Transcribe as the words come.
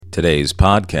Today's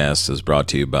podcast is brought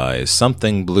to you by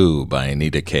Something Blue by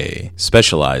Anita Kay,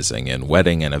 specializing in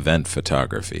wedding and event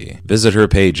photography. Visit her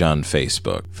page on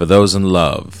Facebook. For those in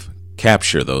love,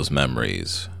 capture those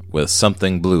memories with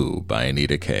Something Blue by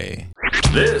Anita Kay.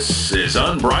 This is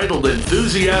Unbridled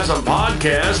Enthusiasm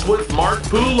Podcast with Mark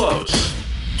Poulos.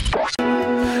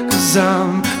 'Cause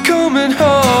I'm coming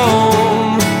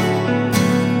home.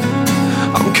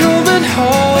 I'm coming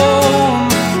home.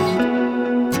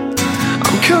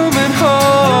 I'm coming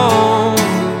home.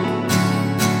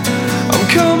 I'm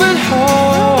coming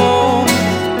home.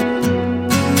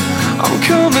 I'm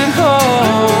coming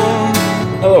home.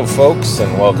 Hello, folks,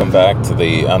 and welcome back to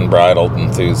the Unbridled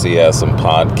Enthusiasm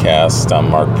Podcast. I'm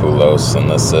Mark Poulos, and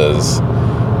this is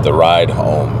The Ride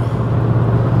Home.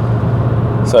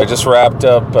 So I just wrapped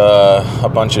up a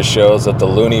bunch of shows at the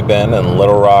Looney Bin in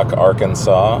Little Rock,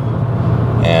 Arkansas,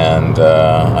 and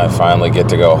I finally get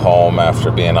to go home after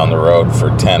being on the road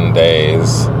for 10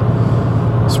 days.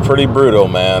 It's pretty brutal,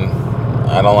 man.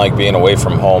 I don't like being away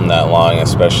from home that long,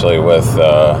 especially with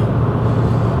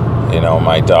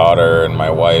my daughter and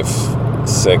my wife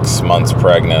 6 months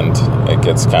pregnant. It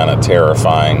gets kind of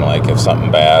terrifying. Like, if something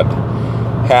bad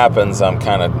happens, I'm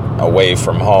kind of away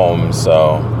from home.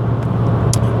 So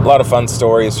a lot of fun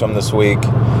stories from this week,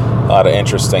 a lot of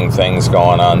interesting things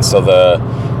going on. So the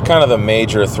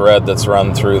major thread that's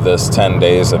run through this 10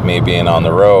 days of me being on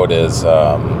the road is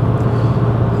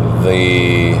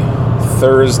the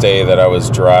Thursday that I was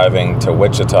driving to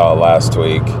Wichita last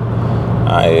week.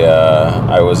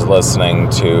 I was listening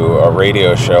to a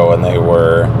radio show, and they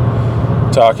were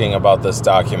talking about this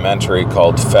documentary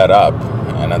called Fed Up,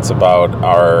 and it's about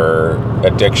our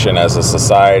addiction as a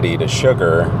society to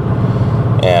sugar,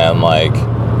 and like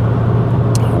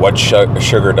what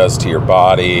sugar does to your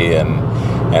body, and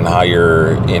how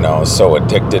you're so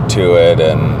addicted to it,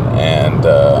 and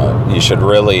you should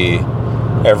really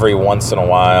every once in a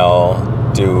while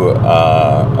do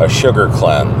a sugar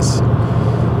cleanse.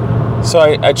 So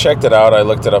I checked it out. I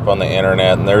looked it up on the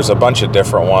internet, and there's a bunch of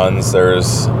different ones.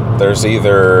 There's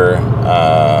either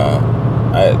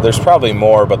there's probably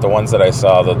more, but the ones that I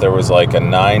saw, that there was like a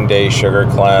 9-day sugar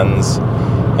cleanse,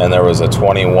 and there was a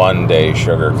 21-day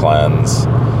sugar cleanse,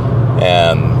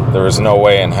 and there was no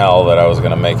way in hell that I was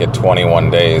going to make it 21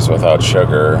 days without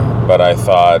sugar. But I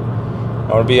thought, I'm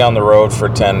going to be on the road for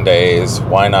 10 days.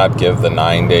 Why not give the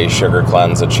 9-day sugar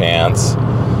cleanse a chance?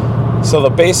 So the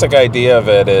basic idea of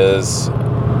it is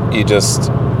you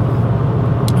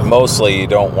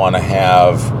don't want to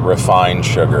have refined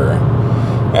sugar.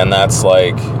 And that's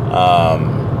like,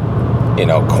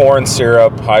 corn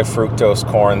syrup, high fructose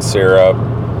corn syrup,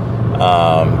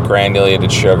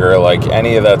 granulated sugar, like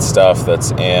any of that stuff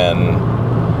that's in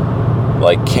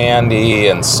like candy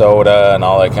and soda and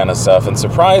all that kind of stuff. And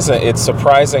it's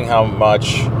surprising how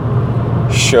much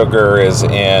sugar is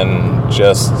in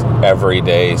just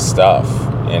everyday stuff,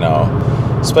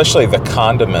 especially the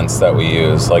condiments that we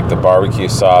use, like the barbecue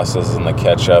sauces and the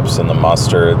ketchups and the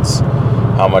mustards,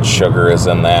 how much sugar is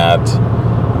in that.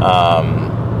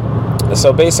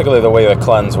 So basically the way the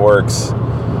cleanse works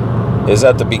is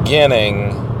at the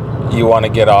beginning you want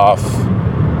to get off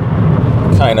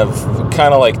kind of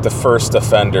like the first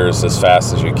offenders as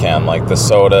fast as you can, like the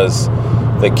sodas,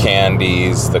 the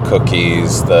candies, the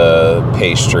cookies, the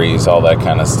pastries, all that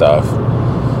kind of stuff.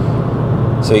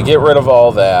 So you get rid of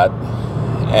all that,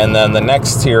 and then the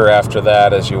next tier after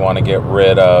that is you want to get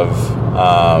rid of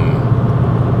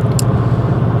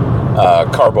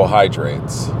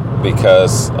carbohydrates,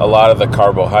 because a lot of the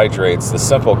carbohydrates, the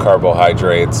simple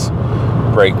carbohydrates,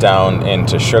 break down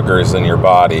into sugars in your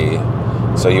body.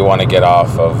 So you want to get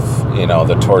off of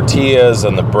the tortillas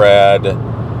and the bread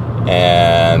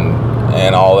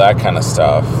and all that kind of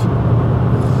stuff.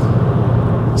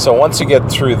 So once you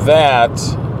get through that,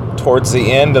 towards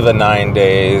the end of the 9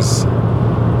 days,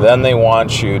 then they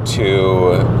want you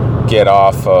to get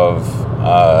off of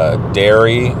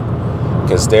dairy,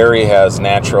 because dairy has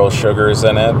natural sugars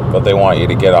in it, but they want you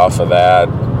to get off of that.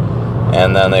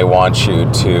 And then they want you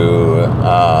to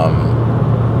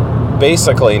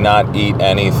basically not eat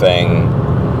anything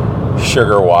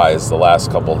sugar-wise the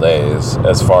last couple days,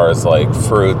 as far as like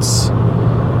fruits.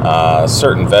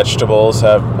 Certain vegetables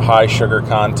have high sugar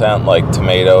content, like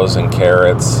tomatoes and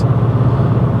carrots.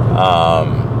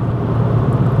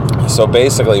 So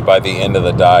basically by the end of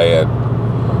the diet,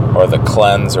 or the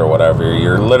cleanse or whatever,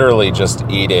 you're literally just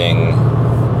eating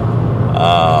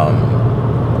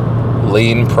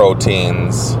lean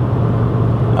proteins,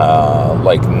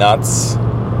 like nuts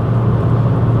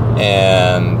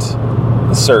and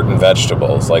certain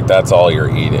vegetables. Like, that's all you're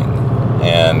eating.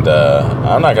 And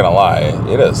I'm not gonna lie,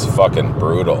 it is fucking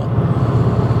brutal.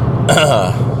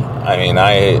 I mean,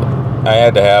 I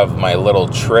had to have my little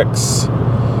tricks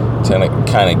to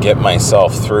kind of get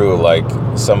myself through. Like,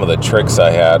 some of the tricks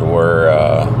I had were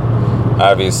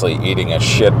obviously eating a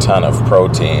shit ton of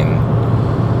protein.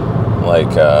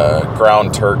 Like,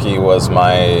 ground turkey was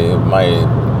my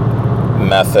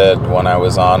method when I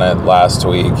was on it last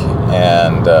week,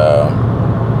 and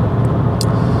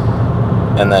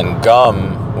then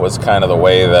gum was kind of the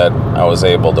way that I was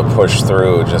able to push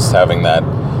through, just having that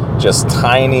just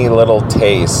tiny little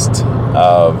taste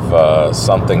of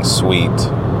something sweet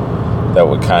that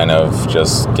would kind of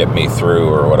just get me through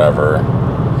or whatever.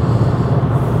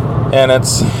 And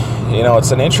it's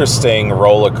an interesting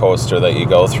roller coaster that you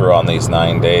go through on these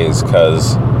 9 days,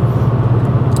 because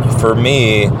for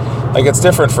me, like, it's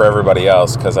different for everybody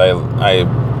else, because I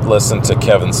listened to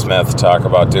Kevin Smith talk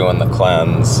about doing the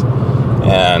cleanse,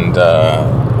 and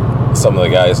some of the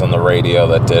guys on the radio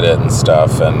that did it and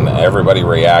stuff, and everybody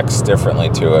reacts differently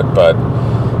to it, but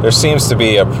there seems to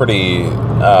be a pretty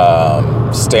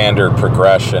standard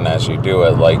progression as you do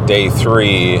it. Like, day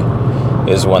 3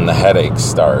 is when the headaches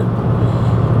start.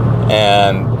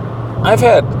 And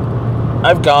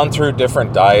I've gone through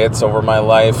different diets over my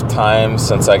lifetime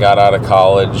since I got out of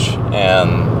college,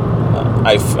 and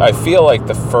I feel like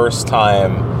the first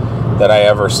time that I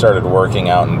ever started working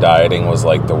out and dieting was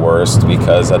like the worst,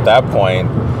 because at that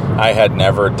point I had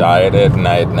never dieted and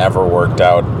I had never worked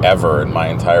out ever in my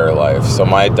entire life. So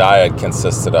my diet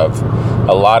consisted of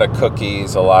a lot of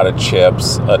cookies, a lot of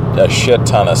chips, a shit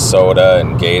ton of soda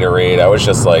and Gatorade. I was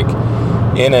just like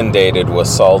inundated with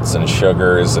salts and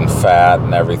sugars and fat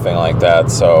and everything like that.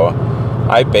 So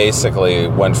I basically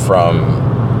went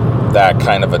from that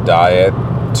kind of a diet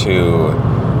to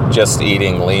just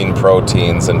eating lean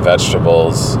proteins and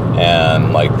vegetables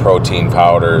and like protein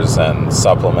powders and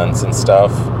supplements and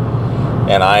stuff.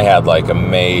 And I had like a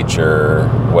major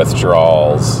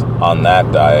withdrawals on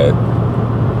that diet.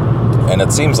 And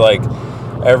it seems like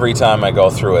every time I go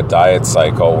through a diet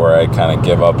cycle where I kind of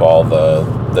give up all the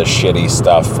shitty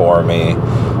stuff for me,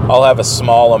 I'll have a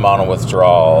small amount of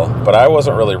withdrawal. But I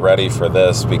wasn't really ready for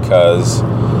this, because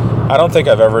I don't think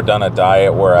I've ever done a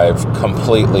diet where I've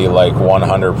completely, like,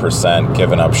 100%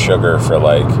 given up sugar for,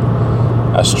 like,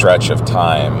 a stretch of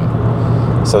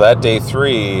time. So that day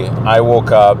 3, I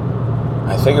woke up,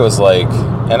 I think it was like,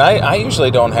 and I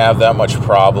usually don't have that much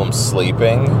problem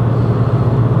sleeping,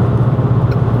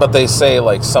 but they say,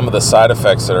 like, some of the side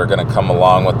effects that are going to come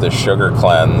along with this sugar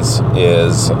cleanse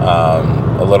is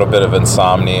a little bit of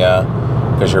insomnia,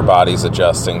 because your body's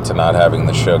adjusting to not having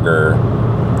the sugar.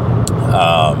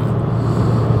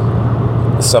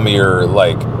 Some of your,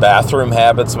 like, bathroom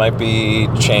habits might be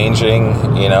changing,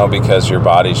 because your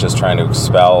body's just trying to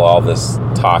expel all this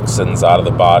toxins out of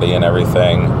the body and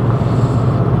everything.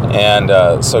 And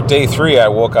so day 3, I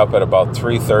woke up at about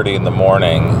 3:30 in the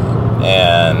morning,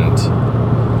 and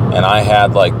I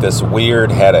had, like, this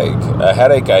weird headache, a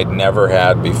headache I'd never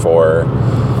had before.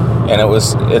 And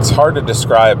it's hard to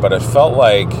describe, but it felt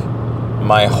like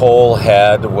my whole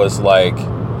head was like,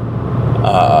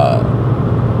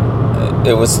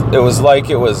 it was like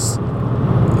it was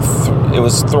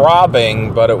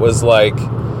throbbing, but it was like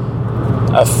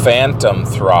a phantom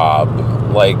throb.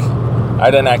 Like, I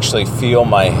didn't actually feel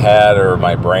my head or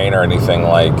my brain or anything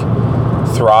like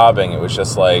throbbing. It was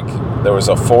just like there was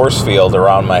a force field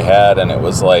around my head, and it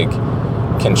was like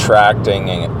contracting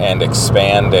and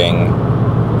expanding.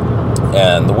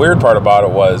 And the weird part about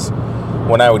it was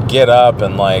when I would get up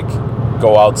and, like,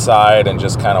 go outside and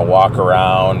just kind of walk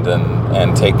around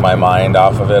and take my mind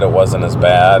off of it, it wasn't as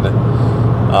bad.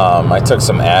 I took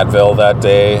some Advil that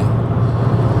day,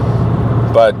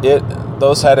 but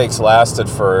those headaches lasted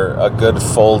for a good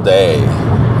full day.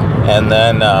 And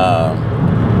then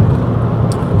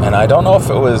and I don't know if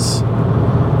it was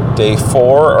day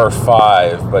 4 or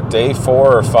 5, but day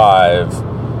 4 or 5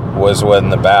 was when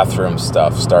the bathroom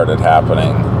stuff started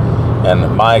happening.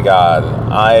 And my God,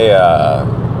 I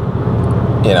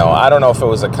don't know if it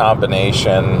was a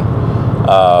combination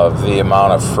of the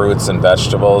amount of fruits and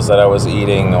vegetables that I was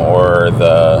eating, or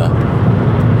the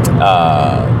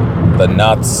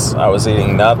nuts. I was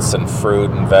eating nuts and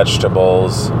fruit and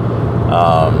vegetables.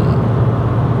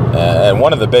 And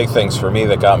one of the big things for me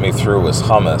that got me through was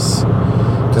hummus,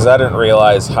 because I didn't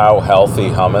realize how healthy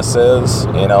hummus is.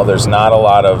 There's not a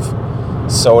lot of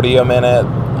sodium in it.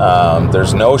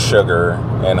 There's no sugar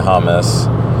in hummus.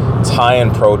 It's high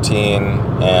in protein,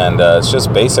 and it's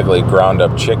just basically ground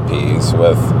up chickpeas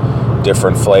with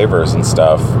different flavors and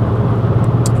stuff.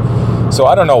 So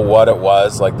I don't know what it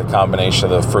was, like the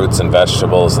combination of the fruits and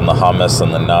vegetables and the hummus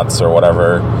and the nuts or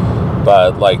whatever.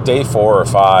 But like day 4 or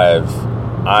 5,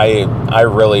 I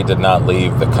really did not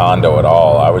leave the condo at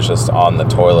all. I was just on the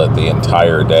toilet the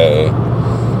entire day.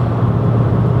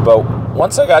 But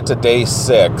once I got to day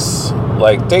 6,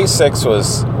 like day 6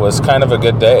 was kind of a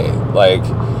good day. Like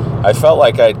I felt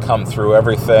like I'd come through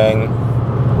everything,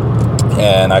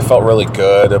 and I felt really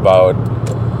good about,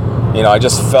 I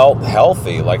just felt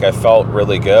healthy. Like I felt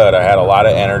really good. I had a lot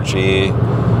of energy.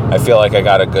 I feel like I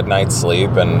got a good night's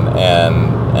sleep, and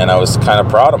I was kind of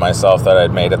proud of myself that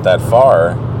I'd made it that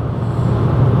far.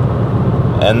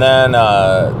 And then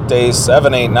days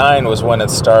 7, 8, 9 was when it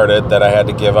started that I had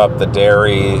to give up the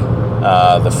dairy,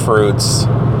 the fruits,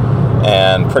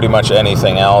 and pretty much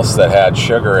anything else that had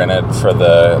sugar in it for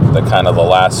the kind of the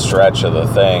last stretch of the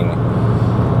thing.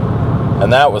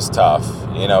 And that was tough,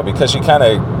 because you kind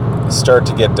of start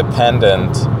to get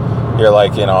dependent. You're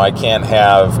like, I can't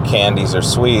have candies or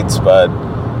sweets, but,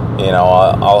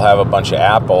 I'll have a bunch of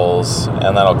apples,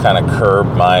 and that'll kind of curb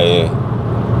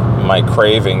my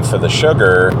craving for the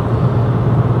sugar.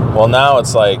 Well, now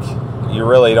it's like you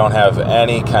really don't have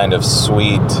any kind of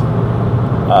sweet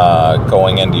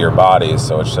going into your body.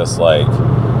 So it's just like,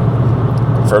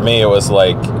 for me, it was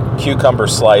like cucumber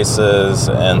slices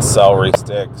and celery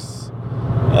sticks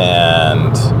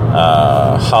and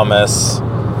hummus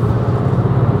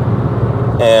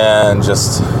and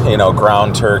just,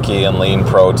 ground turkey and lean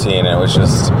protein.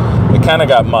 It kind of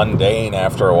got mundane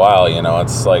after a while.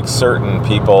 It's like certain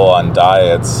people on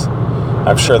diets,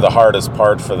 I'm sure the hardest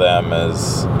part for them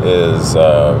is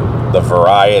the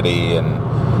variety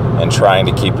and trying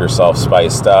to keep yourself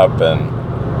spiced up. And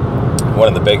one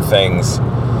of the big things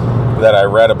that I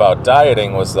read about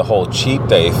dieting was the whole cheat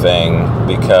day thing,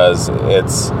 because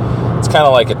it's kind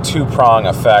of like a two-prong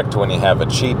effect when you have a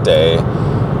cheat day.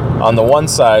 On the one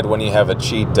side, when you have a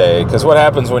cheat day, because what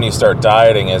happens when you start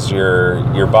dieting is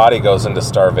your body goes into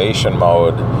starvation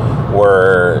mode,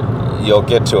 where you'll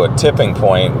get to a tipping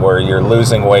point where you're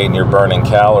losing weight and you're burning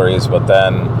calories, but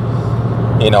then,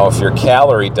 if your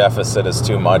calorie deficit is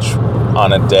too much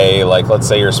on a day, like let's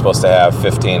say you're supposed to have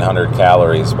 1,500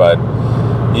 calories, but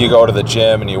you go to the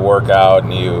gym and you work out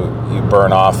and you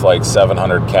burn off like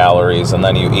 700 calories, and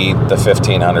then you eat the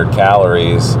 1,500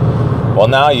 calories. Well,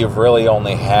 now you've really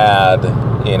only had,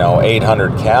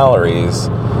 800 calories.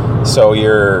 So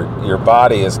your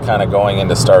body is kind of going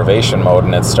into starvation mode,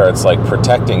 and it starts like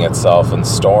protecting itself and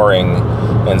storing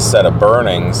instead of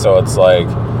burning. So it's like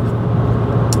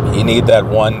you need that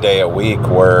one day a week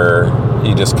where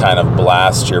you just kind of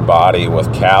blast your body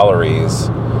with calories.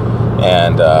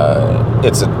 And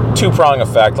it's a two-prong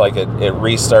effect. Like it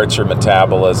restarts your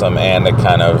metabolism, and it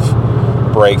kind of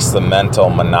breaks the mental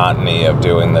monotony of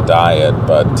doing the diet.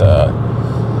 But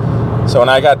so when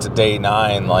I got to day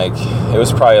 9, like it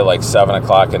was probably like 7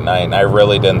 o'clock at night, and I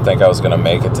really didn't think I was going to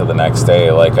make it to the next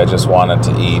day. Like I just wanted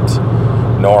to eat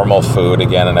normal food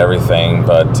again and everything.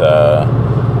 But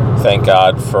thank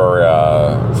God for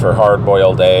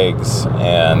hard-boiled eggs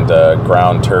and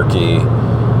ground turkey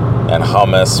and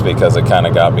hummus, because it kind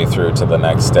of got me through to the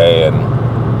next day.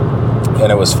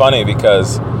 And it was funny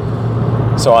because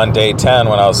so on day 10,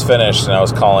 when I was finished, and I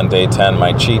was calling day 10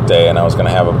 my cheat day, and I was going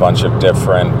to have a bunch of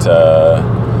different,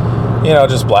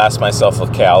 just blast myself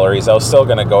with calories. I was still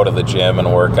going to go to the gym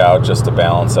and work out just to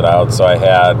balance it out. So I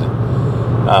had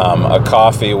a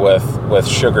coffee with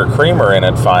sugar creamer in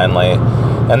it finally.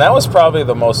 And that was probably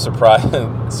the most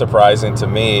surprising to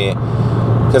me,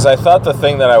 because I thought the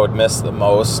thing that I would miss the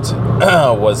most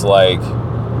was like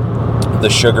the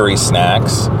sugary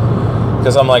snacks.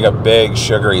 Because I'm like a big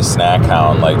sugary snack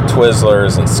hound, like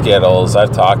Twizzlers and Skittles.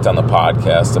 I've talked on the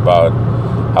podcast about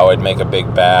how I'd make a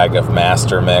big bag of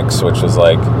Master Mix, which was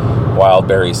like wild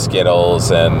berry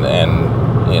Skittles and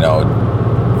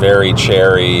very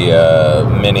cherry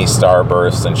mini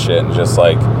Starburst and shit, and just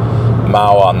like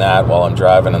mow on that while I'm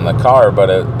driving in the car. But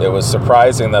it was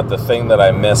surprising that the thing that I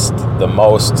missed the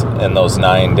most in those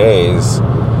 9 days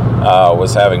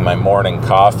was having my morning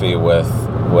coffee with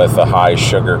a high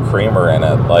sugar creamer in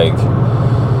it, like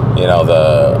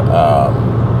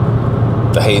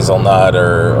the hazelnut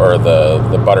or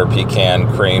the butter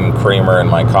pecan creamer in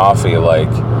my coffee.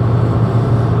 Like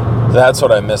that's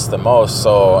what I missed the most.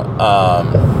 So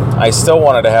I still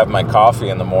wanted to have my coffee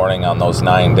in the morning on those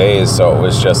 9 days. So it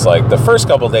was just like the first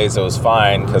couple days it was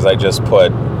fine, because I just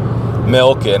put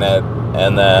milk in it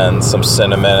and then some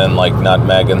cinnamon and like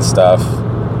nutmeg and stuff,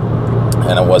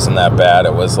 and it wasn't that bad.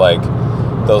 It was like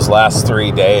those last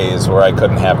 3 days where I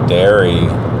couldn't have dairy,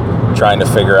 trying to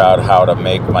figure out how to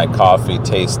make my coffee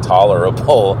taste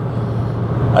tolerable.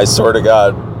 I sort of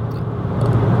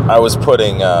I was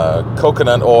putting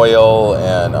coconut oil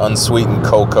and unsweetened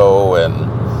cocoa and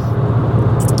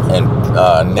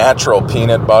natural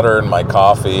peanut butter in my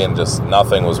coffee, and just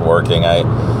nothing was working.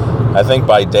 I think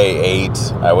by day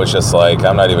 8, I was just like,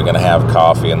 I'm not even going to have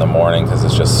coffee in the morning because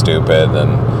it's just stupid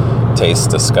and tastes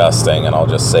disgusting, and I'll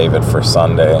just save it for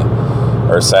Sunday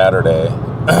or Saturday.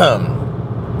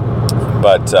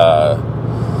 But,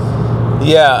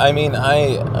 yeah, I mean,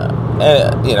 I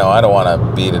don't want to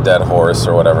beat a dead horse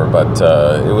or whatever, but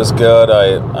it was good.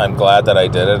 I'm glad that I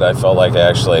did it. I felt like I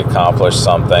actually accomplished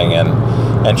something,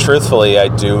 and truthfully, I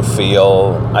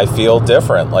feel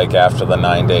different, like, after the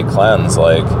 9-day cleanse.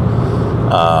 Like,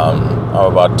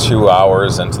 I'm about 2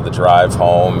 hours into the drive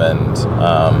home, and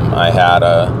I had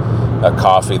a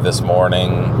coffee this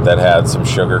morning that had some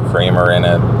sugar creamer in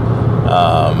it,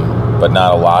 but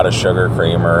not a lot of sugar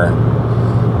creamer,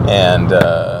 and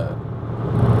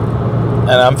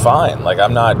I'm fine. Like,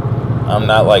 I'm not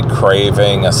like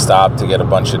craving a stop to get a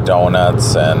bunch of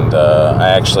donuts, and I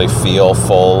actually feel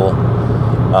full.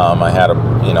 I had a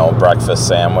breakfast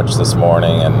sandwich this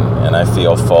morning, and I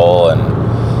feel full,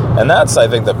 and that's, I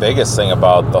think, the biggest thing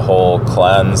about the whole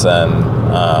cleanse. And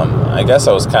I guess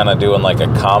I was kind of doing like a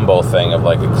combo thing of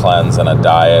like a cleanse and a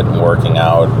diet and working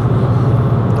out,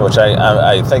 which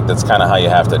I think that's kind of how you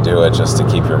have to do it, just to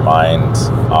keep your mind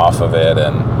off of it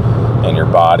and your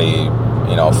body,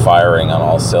 firing on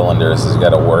all cylinders. Is you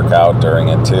got to work out during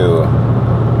it too.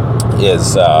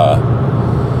 Is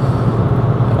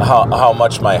how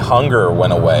much my hunger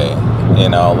went away.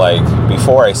 Like,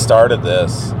 before I started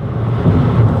this,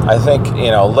 I think,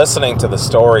 listening to the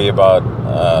story about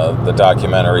the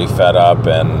documentary Fed Up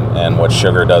and what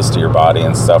sugar does to your body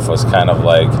and stuff was kind of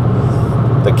like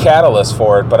the catalyst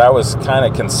for it. But I was kind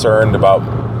of concerned about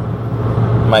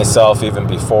myself even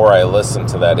before I listened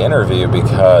to that interview,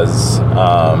 because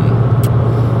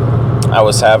I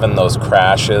was having those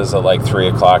crashes at like 3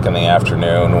 o'clock in the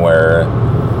afternoon where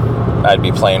I'd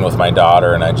be playing with my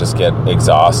daughter and I'd just get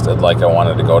exhausted, like I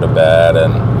wanted to go to bed,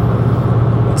 and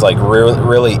it's like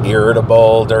really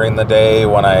irritable during the day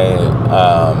when I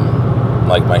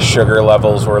like my sugar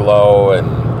levels were low, and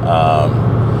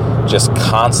just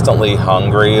constantly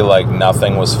hungry, like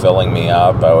nothing was filling me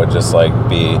up. I would just like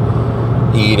be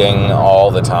eating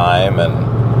all the time,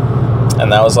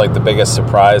 and that was like the biggest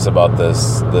surprise about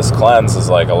this cleanse, is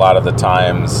like a lot of the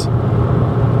times,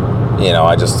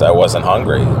 I wasn't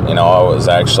hungry. I was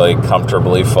actually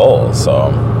comfortably full.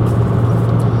 So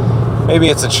maybe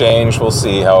it's a change. We'll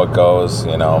see how it goes.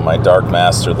 My Dark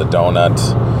Master, the donut,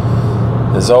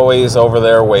 is always over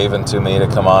there waving to me to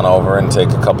come on over and take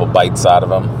a couple bites out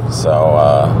of him. So,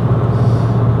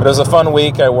 but it was a fun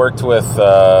week. I worked with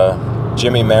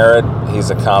Jimmy Merritt. He's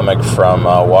a comic from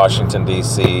Washington,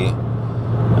 D.C.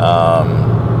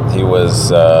 He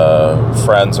was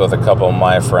friends with a couple of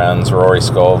my friends, Rory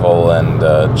Scovel and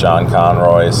John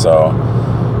Conroy. So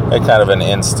it kind of an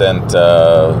instant,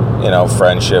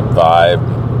 friendship vibe,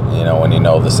 when you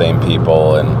know the same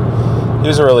people. And he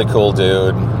was a really cool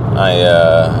dude.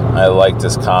 I liked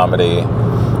his comedy.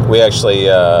 We actually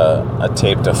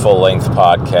taped a full-length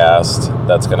podcast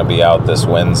that's going to be out this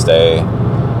Wednesday,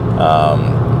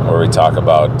 where we talk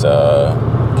about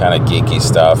kind of geeky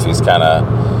stuff. He's kind of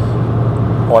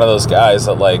one of those guys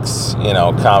that likes,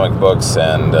 comic books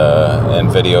and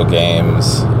video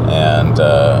games, and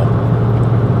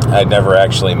I'd never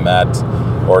actually met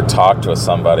or talked with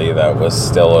somebody that was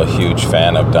still a huge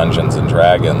fan of Dungeons and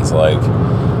Dragons. Like,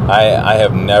 I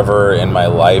have never in my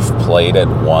life played it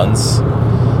once,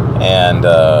 and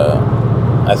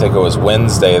I think it was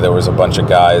Wednesday, there was a bunch of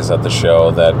guys at the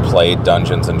show that played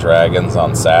Dungeons and Dragons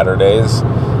on Saturdays,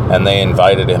 and they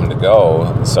invited him to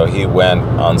go, so he went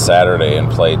on Saturday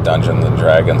and played Dungeons and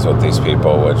Dragons with these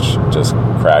people, which just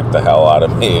cracked the hell out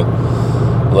of me.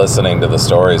 Listening to the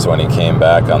stories when he came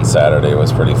back on Saturday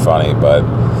was pretty funny. But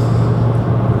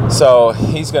so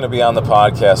he's going to be on the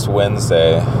podcast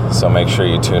Wednesday, so make sure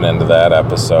you tune into that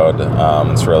episode.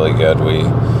 It's really good. We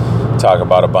talk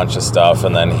about a bunch of stuff,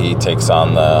 and then he takes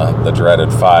on the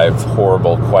dreaded 5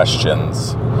 horrible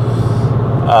questions.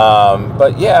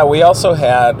 But yeah, we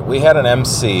had an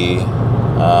MC, and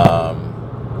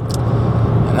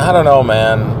I don't know,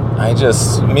 man.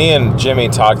 Me and Jimmy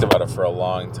talked about it for a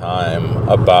long time,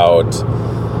 about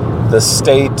the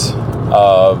state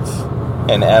of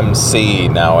an MC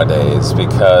nowadays,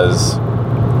 because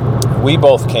we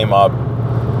both came up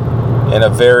in a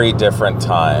very different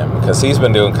time, because he's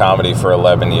been doing comedy for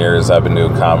 11 years, I've been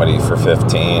doing comedy for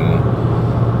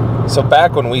 15. So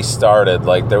back when we started,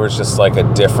 like, there was just like a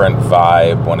different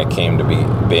vibe when it came to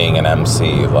being an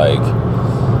MC. Like,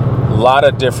 a lot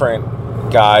of different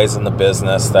guys in the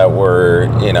business that were,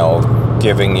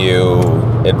 giving you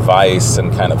advice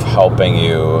and kind of helping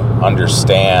you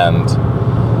understand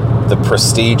the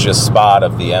prestigious spot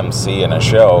of the MC in a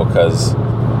show, because,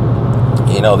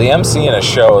 you know, the MC in a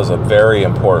show is a very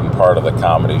important part of the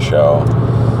comedy show.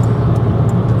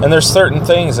 And there's certain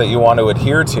things that you want to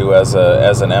adhere to as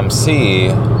an MC,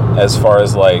 as far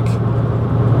as like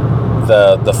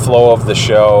the flow of the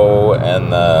show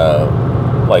and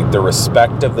the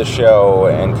respect of the show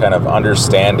and kind of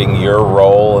understanding your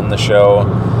role in the show.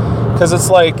 Because it's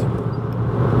like,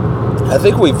 I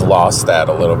think we've lost that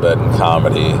a little bit in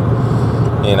comedy.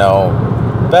 You know,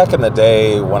 back in the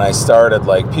day when I started,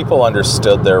 like, people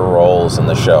understood their roles in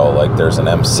the show. Like, there's an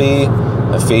MC,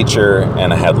 a feature,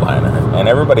 and a headliner. And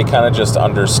everybody kind of just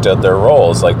understood their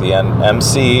roles. Like, the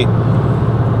MC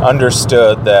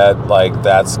understood that, like,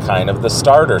 that's kind of the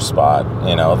starter spot.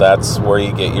 You know, that's where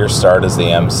you get your start as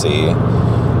the MC.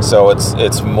 So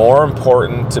it's more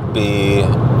important to be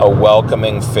a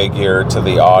welcoming figure to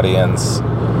the audience,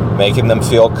 making them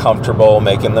feel comfortable,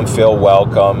 making them feel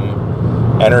welcome,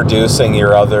 introducing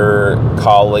your other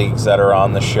colleagues that are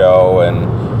on the show,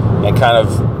 and kind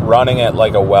of running it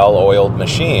like a well-oiled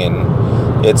machine.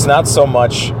 It's not so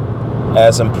much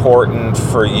as important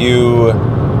for you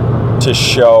to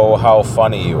show how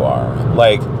funny you are.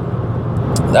 Like,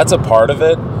 that's a part of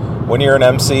it. When you're an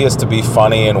MC, is to be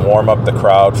funny and warm up the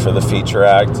crowd for the feature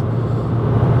act.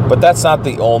 But that's not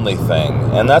the only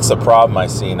thing. And that's the problem I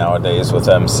see nowadays with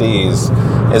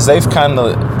MCs, is they've kind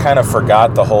of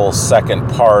forgot the whole second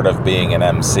part of being an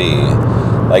MC.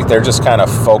 Like, they're just kind of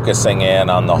focusing in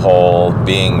on the whole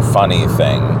being funny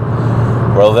thing.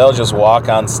 Well, they'll just walk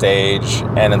on stage,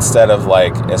 and instead of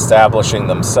like establishing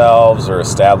themselves or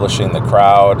establishing the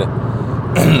crowd,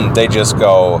 they just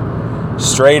go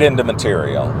straight into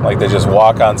material. Like, they just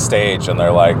walk on stage and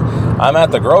they're like, I'm at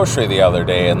the grocery the other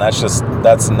day, and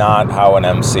that's not how an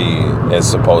MC is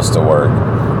supposed to work.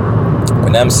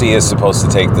 An MC is supposed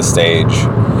to take the stage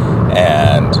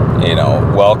and, you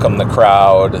know, welcome the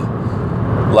crowd,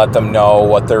 let them know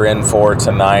what they're in for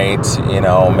tonight, you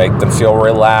know, make them feel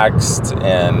relaxed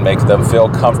and make them feel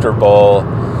comfortable.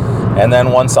 And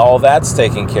then once all that's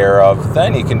taken care of,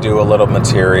 then you can do a little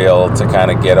material to kind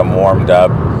of get them warmed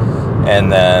up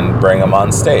and then bring them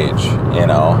on stage, you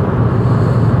know.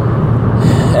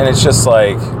 And it's just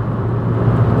like,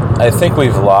 I think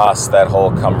we've lost that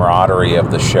whole camaraderie of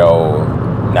the show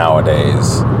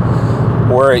nowadays.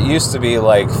 Where it used to be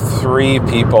like 3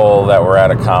 people that were at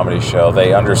a comedy show,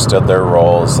 they understood their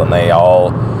roles and they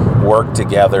all worked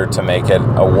together to make it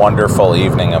a wonderful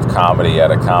evening of comedy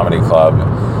at a comedy club.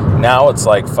 Now it's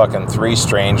like fucking 3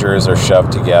 strangers are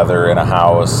shoved together in a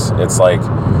house. It's like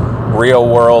Real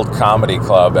World Comedy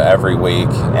Club every week,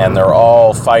 and they're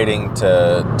all fighting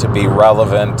to be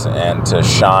relevant and to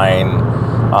shine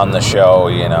on the show.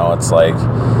 You know, it's like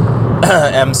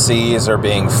MCs are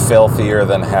being filthier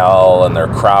than hell, and they're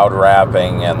crowd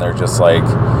rapping, and they're just like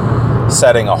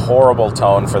setting a horrible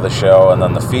tone for the show. And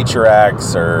then the feature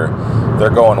acts they're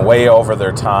going way over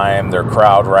their time, they're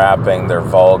crowd rapping, they're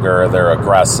vulgar, they're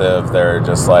aggressive, they're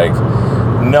just like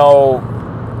no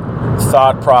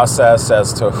thought process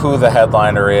as to who the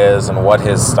headliner is and what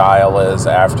his style is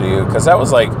after you. Because that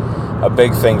was like a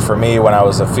big thing for me when I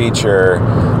was a feature.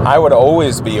 I would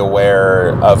always be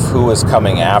aware of who was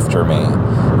coming after me.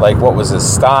 Like, what was his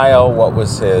style? What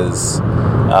was his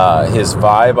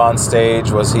vibe on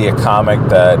stage? Was he a comic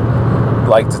that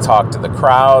liked to talk to the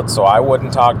crowd, so I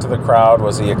wouldn't talk to the crowd?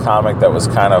 Was he a comic that was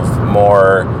kind of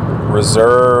more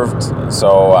reserved,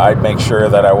 so I'd make sure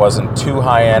that I wasn't too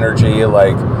high energy?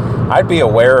 Like, I'd be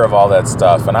aware of all that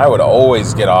stuff, and I would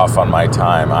always get off on my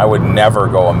time. I would never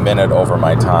go a minute over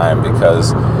my time,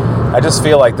 because I just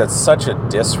feel like that's such a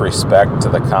disrespect to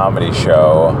the comedy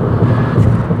show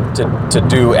to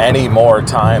do any more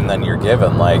time than you're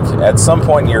given. Like, at some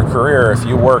point in your career, if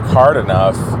you work hard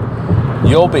enough,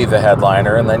 you'll be the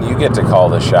headliner, and then you get to call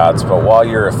the shots. But while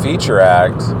you're a feature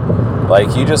act,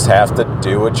 like, you just have to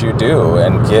do what you do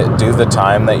and do the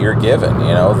time that you're given,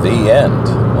 you know, the end.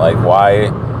 Like,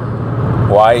 why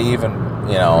even,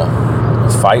 you know,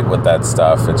 fight with that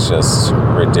stuff? It's just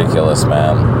ridiculous,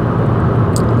 man.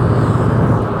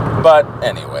 But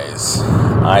anyways,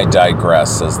 I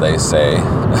digress, as they say.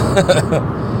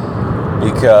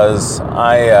 Because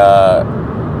I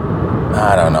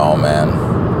don't know, man.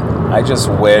 I just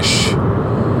wish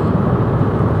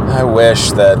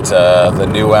that the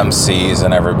new MCs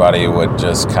and everybody would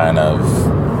just kind of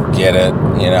get it,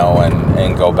 you know,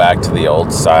 and go back to the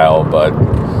old style. But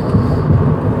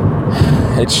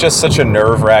it's just such a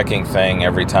nerve-wracking thing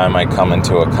every time I come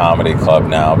into a comedy club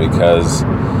now, because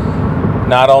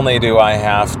not only do I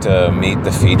have to meet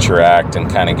the feature act and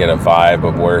kind of get a vibe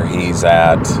of where he's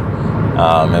at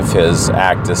if his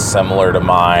act is similar to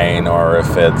mine, or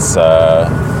if it's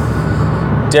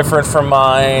different from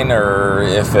mine, or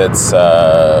if it's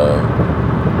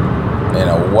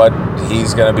what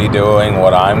he's going to be doing,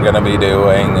 what I'm going to be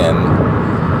doing. And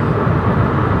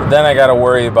then I got to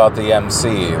worry about the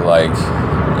MC, like,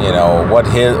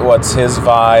 what's his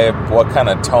vibe, what kind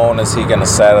of tone is he going to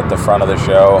set at the front of the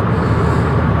show.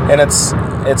 And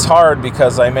it's hard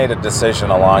because I made a decision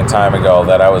a long time ago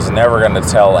that I was never going to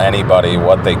tell anybody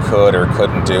what they could or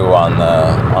couldn't do on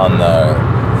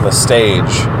the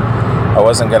stage. I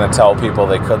wasn't going to tell people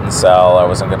they couldn't sell. I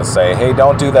wasn't going to say, hey,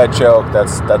 don't do that joke.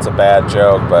 That's a bad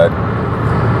joke. But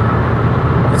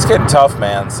it's getting tough,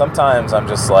 man. Sometimes I'm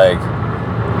just like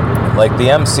the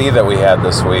MC that we had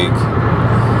this week.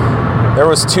 There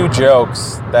was 2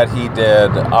 jokes that he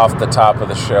did off the top of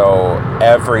the show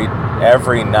every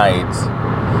night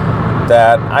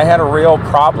that I had a real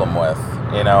problem with,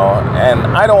 and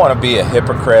I don't want to be a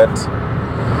hypocrite.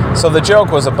 So the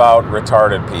joke was about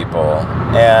retarded people,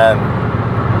 and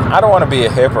I don't want to be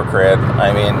a hypocrite.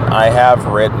 I mean, I have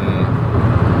written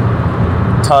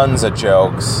tons of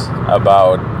jokes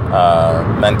about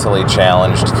mentally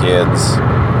challenged kids.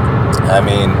 I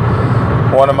mean,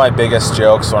 one of my biggest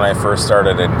jokes when I first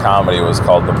started in comedy was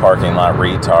called The Parking Lot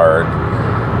Retard.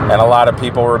 And a lot of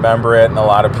people remember it, and a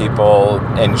lot of people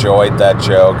enjoyed that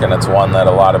joke, and it's one that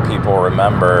a lot of people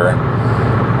remember.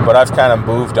 But I've kind of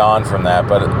moved on from that.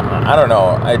 But I don't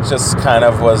know, it just kind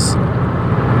of was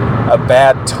a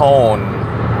bad tone,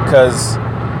 because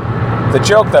the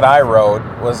joke that I wrote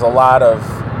was a lot of,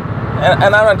 and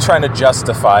I'm not trying to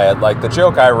justify it, like the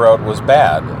joke I wrote was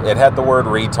bad. It had the word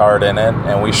retard in it,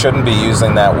 and we shouldn't be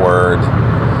using that word.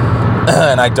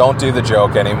 And I don't do the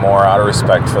joke anymore out of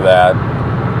respect for that.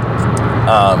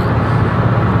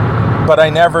 But I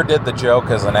never did the joke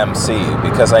as an MC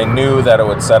because I knew that it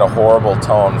would set a horrible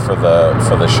tone for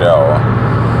the show.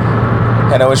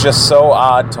 And it was just so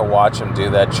odd to watch him do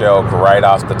that joke right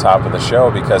off the top of the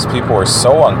show because people were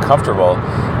so uncomfortable.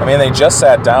 I mean, they just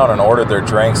sat down and ordered their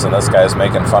drinks, and this guy's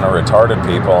making fun of retarded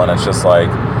people, and it's just like,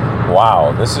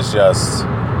 wow, this is just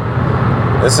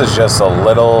a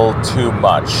little too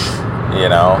much,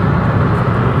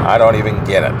 I don't even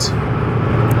get it,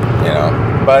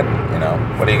 But,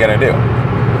 what are you going to do?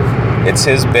 It's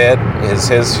his bit, it's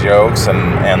his jokes,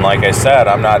 and like I said,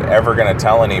 I'm not ever going to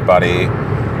tell anybody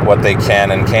what they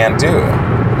can and can't do,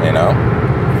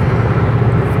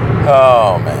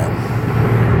 Oh, man.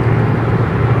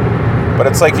 But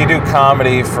it's like you do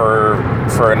comedy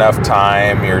for enough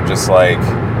time, you're just like,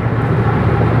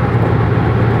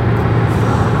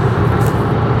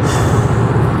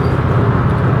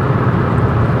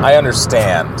 I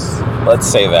understand. Let's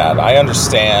say that. I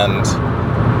understand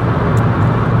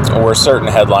where certain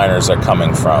headliners are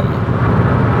coming from,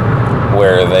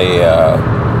 where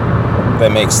they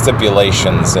make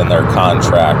stipulations in their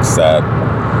contracts that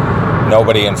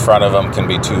nobody in front of them can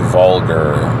be too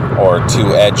vulgar or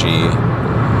too edgy.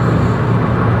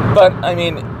 But I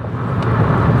mean,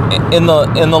 in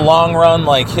the long run,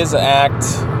 like, his act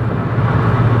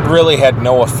really had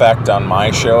no effect on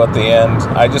my show at the end.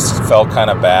 I just felt kind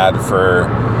of bad for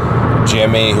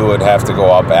Jimmy, who would have to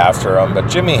go up after him, but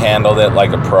Jimmy handled it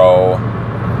like a pro,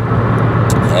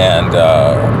 and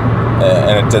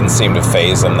it didn't seem to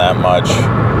faze him that much.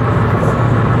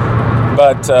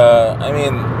 But I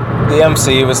mean, the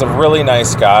MC was a really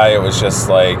nice guy. It was just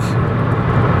like,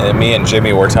 and me and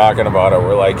Jimmy were talking about it.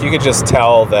 We're like, you could just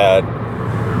tell that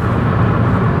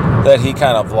he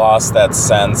kind of lost that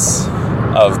sense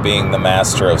of being the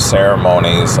master of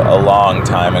ceremonies a long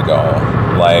time ago.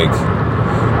 Like,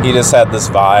 he just had this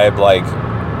vibe, like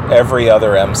every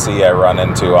other MC I run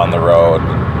into on the road,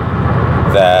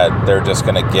 that they're just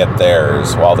going to get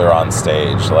theirs while they're on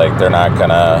stage. Like, they're not going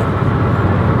to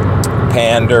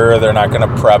pander, they're not going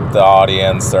to prep the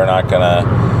audience, they're not going to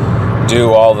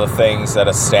do all the things that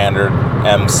a standard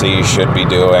MC should be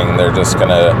doing. They're going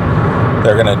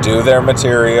to do their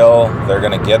material, they're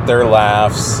going to get their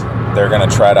laughs, they're going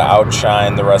to try to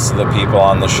outshine the rest of the people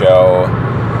on the show.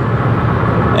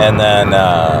 And then,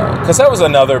 because that was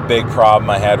another big problem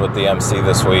I had with the MC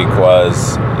this week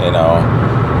was,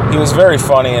 he was very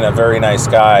funny and a very nice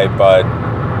guy, but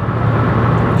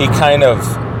he kind of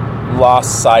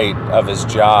lost sight of his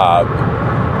job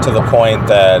to the point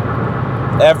that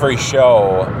every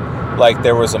show, like,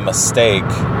 there was a mistake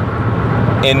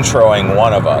introing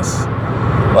one of us.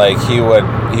 Like, he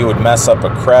would mess up a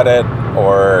credit,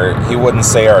 or he wouldn't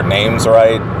say our names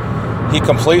right. He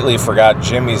completely forgot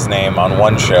Jimmy's name on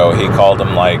one show. He called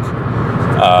him like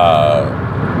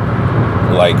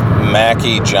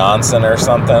Mackie Johnson or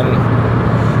something.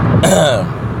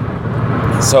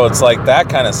 So it's like that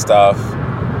kind of stuff.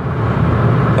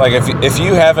 Like if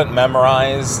you haven't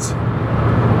memorized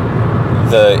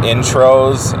the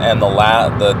intros and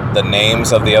the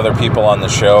names of the other people on the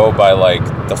show by like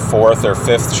the 4th or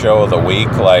 5th show of the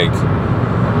week, like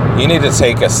you need to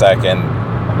take a second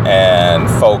and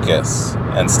focus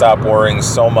and stop worrying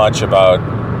so much about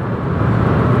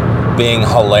being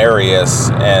hilarious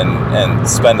and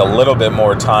spend a little bit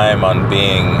more time on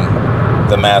being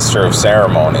the master of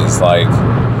ceremonies. Like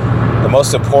the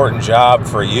most important job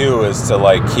for you is to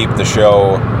like keep the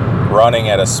show running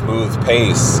at a smooth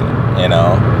pace, you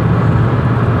know.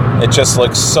 It just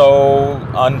looks so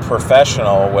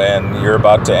unprofessional when you're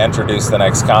about to introduce the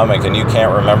next comic and you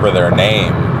can't remember their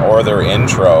name or their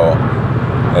intro.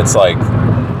 It's like,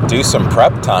 do some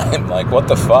prep time. Like, what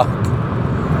the fuck?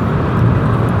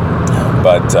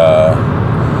 But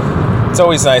it's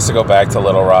always nice to go back to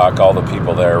Little Rock. All the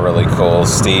people there are really cool.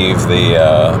 Steve,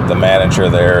 the manager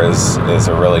there, is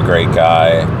a really great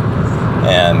guy.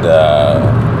 And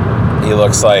he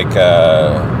looks like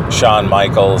Shawn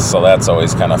Michaels, so that's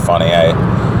always kind of funny. I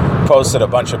posted a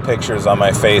bunch of pictures on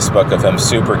my Facebook of him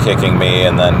super kicking me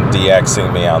and then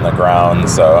DXing me on the ground,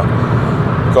 so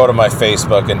go to my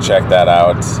Facebook and check that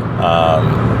out.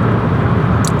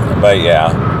 But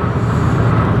yeah,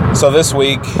 so this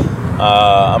week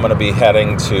I'm going to be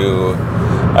heading to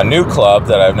a new club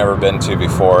that I've never been to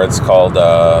before. It's called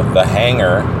The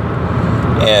Hangar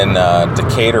in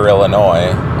Decatur,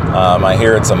 Illinois. I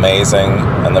hear it's amazing,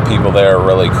 and the people there are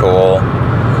really cool.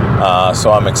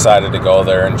 So I'm excited to go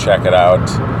there and check it out.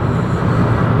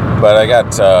 But I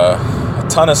got a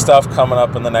ton of stuff coming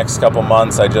up in the next couple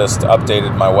months. I just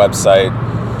updated my website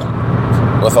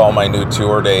with all my new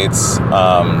tour dates.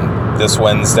 This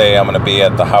Wednesday, I'm going to be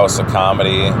at the House of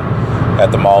Comedy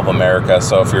at the Mall of America.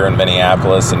 So if you're in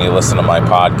Minneapolis and you listen to my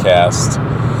podcast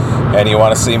and you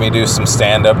want to see me do some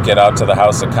stand-up, get out to the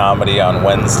House of Comedy on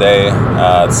Wednesday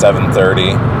at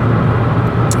 7:30.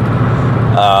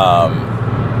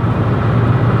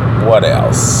 What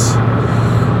else?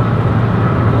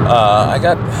 I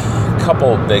got a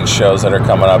couple big shows that are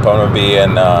coming up. I'm going to be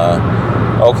in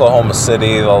Oklahoma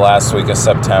City the last week of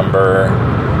September.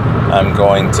 I'm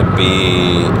going to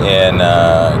be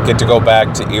get to go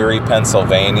back to Erie,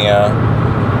 Pennsylvania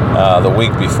the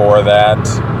week before that.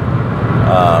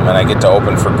 And I get to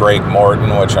open for Greg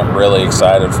Morton, which I'm really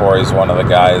excited for. He's one of the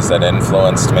guys that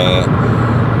influenced me.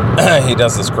 He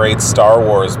does this great Star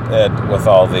Wars bit with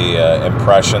all the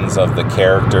impressions of the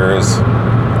characters.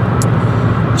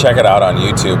 Check it out on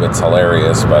YouTube. It's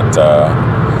hilarious. But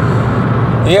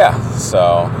yeah,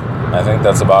 so I think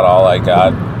that's about all I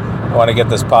got. I want to get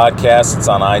this podcast. It's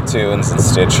on iTunes and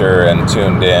Stitcher and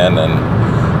Tuned In, and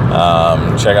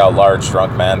check out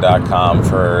largedrunkman.com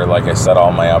for, like I said,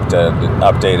 all my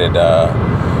updated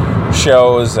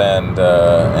shows and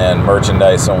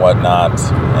merchandise and whatnot.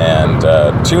 And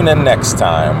tune in next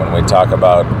time when we talk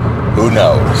about Who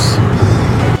Knows.